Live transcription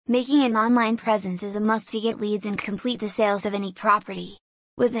Making an online presence is a must to get leads and complete the sales of any property.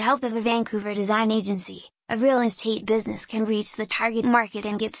 With the help of a Vancouver design agency, a real estate business can reach the target market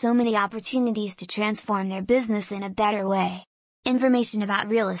and get so many opportunities to transform their business in a better way. Information about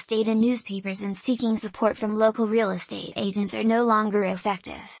real estate in newspapers and seeking support from local real estate agents are no longer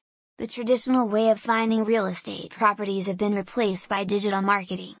effective. The traditional way of finding real estate properties have been replaced by digital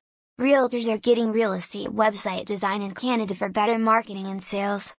marketing. Realtors are getting real estate website design in Canada for better marketing and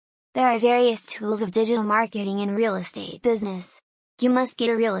sales. There are various tools of digital marketing in real estate business. You must get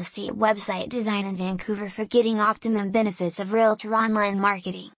a real estate website design in Vancouver for getting optimum benefits of realtor online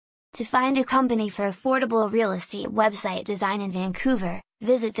marketing. To find a company for affordable real estate website design in Vancouver,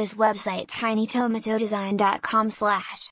 visit this website tinytomatodesign.com/.